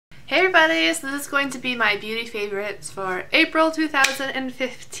Hey everybody, so this is going to be my beauty favorites for April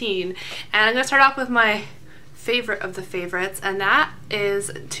 2015, and I'm going to start off with my favorite of the favorites, and that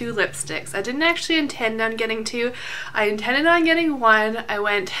is two lipsticks. I didn't actually intend on getting two. I intended on getting one.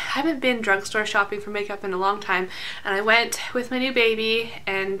 I haven't been drugstore shopping for makeup in a long time, and I went with my new baby,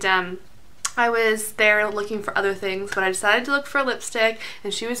 and I was there looking for other things, but I decided to look for a lipstick,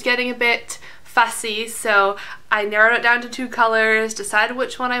 and she was getting a bit fussy, so I narrowed it down to two colors, decided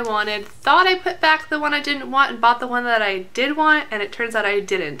which one I wanted, thought I put back the one I didn't want and bought the one that I did want, and it turns out I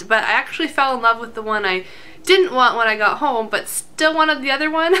didn't. But I actually fell in love with the one I didn't want when I got home, but still wanted the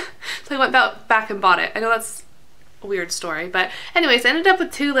other one, so I went back and bought it. I know that's a weird story, but anyways, I ended up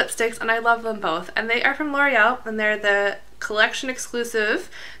with two lipsticks, and I love them both, and they are from L'Oreal, and they're the collection exclusive.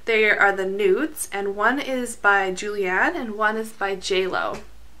 They are the nudes, and one is by Julianne and one is by J.Lo.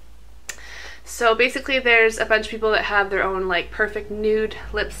 So basically there's a bunch of people that have their own like perfect nude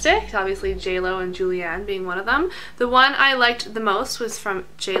lipstick, obviously J.Lo and Julianne being one of them. The one I liked the most was from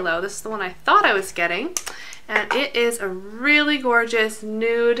J.Lo. This is the one I thought I was getting, and it is a really gorgeous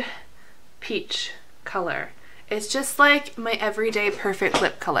nude peach color. It's just like my everyday perfect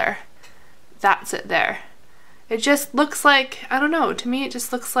lip color. That's it there. It just looks like, I don't know, to me it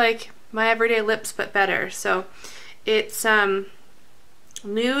just looks like my everyday lips but better. So it's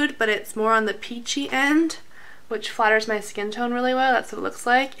nude, but it's more on the peachy end, which flatters my skin tone really well. That's what it looks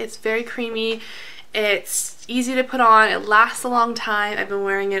like. It's very creamy, it's easy to put on, it lasts a long time. I've been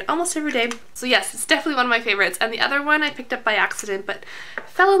wearing it almost every day, so yes, it's definitely one of my favorites. And the other one I picked up by accident but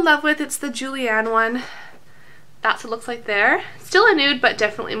fell in love with. It's the Julianne one. That's what it looks like there. Still a nude, but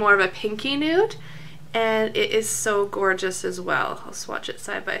definitely more of a pinky nude, and it is so gorgeous as well. I'll swatch it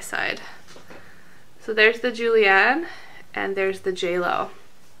side by side. So there's the Julianne and there's the J.Lo.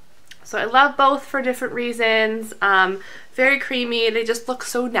 So I love both for different reasons. Very creamy, they just look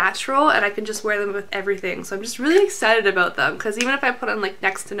so natural, and I can just wear them with everything. So I'm just really excited about them, because even if I put on like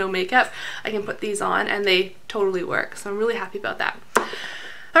next to no makeup, I can put these on and they totally work. So I'm really happy about that.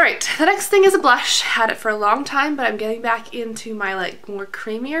 Alright, the next thing is a blush. Had it for a long time, but I'm getting back into my like more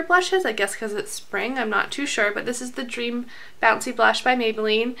creamier blushes, I guess because it's spring, I'm not too sure, but this is the Dream Bouncy Blush by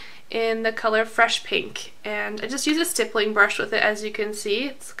Maybelline in the color Fresh Pink, and I just use a stippling brush with it. As you can see,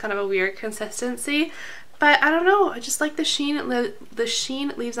 it's kind of a weird consistency, but I don't know, I just like the sheen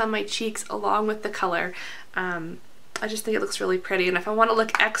it leaves on my cheeks along with the color. I just think it looks really pretty, and if I want to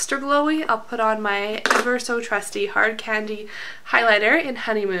look extra glowy, I'll put on my ever so trusty Hard Candy highlighter in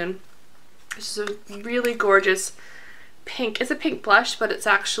Honeymoon. This is a really gorgeous pink. It's a pink blush, but it's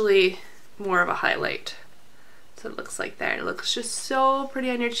actually more of a highlight. So it looks like that. It looks just so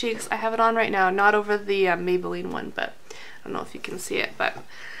pretty on your cheeks. I have it on right now, not over the Maybelline one, but I don't know if you can see it, but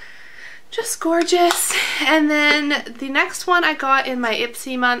just gorgeous. And then the next one I got in my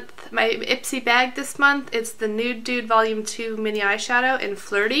Ipsy bag this month. It's the Nude Dude Volume 2 Mini Eyeshadow in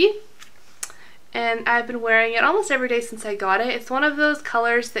Flirty. And I've been wearing it almost every day since I got it. It's one of those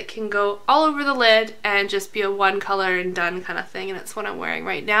colors that can go all over the lid and just be a one color and done kind of thing, and it's what I'm wearing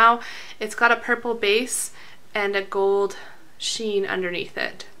right now. It's got a purple base and a gold sheen underneath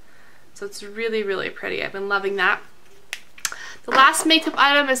it. So it's really, really pretty. I've been loving that. The last makeup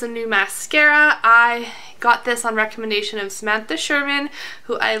item is a new mascara. I got this on recommendation of Samantha Sherman,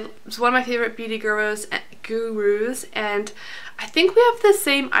 who is one of my favorite beauty gurus, and I think we have the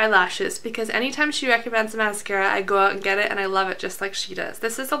same eyelashes, because anytime she recommends a mascara, I go out and get it, and I love it just like she does.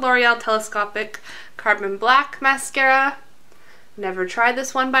 This is the L'Oreal Telescopic Carbon Black Mascara. Never tried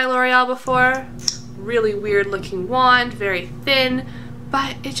this one by L'Oreal before. Really weird looking wand, very thin,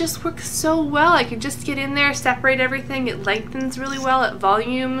 but it just works so well. I can just get in there, separate everything, it lengthens really well, it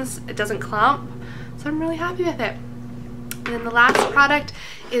volumes, it doesn't clump, so I'm really happy with it. And then the last product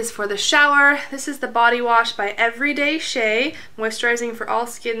is for the shower. This is the body wash by Everyday Shea, moisturizing for all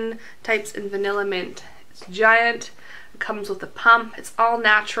skin types in vanilla mint. It's giant, it comes with a pump, it's all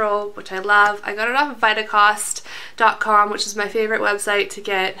natural, which I love. I got it off of Vitacost.com, which is my favorite website to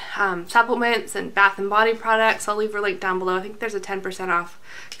get supplements and bath and body products. I'll leave her link down below. I think there's a 10% off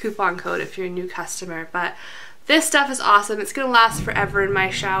coupon code if you're a new customer, but this stuff is awesome. It's gonna last forever in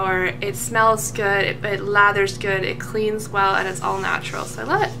my shower. It smells good, it lathers good, it cleans well, and it's all natural, so I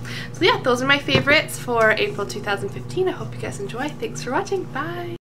love it. So yeah, those are my favorites for April 2015. I hope you guys enjoy. Thanks for watching. Bye!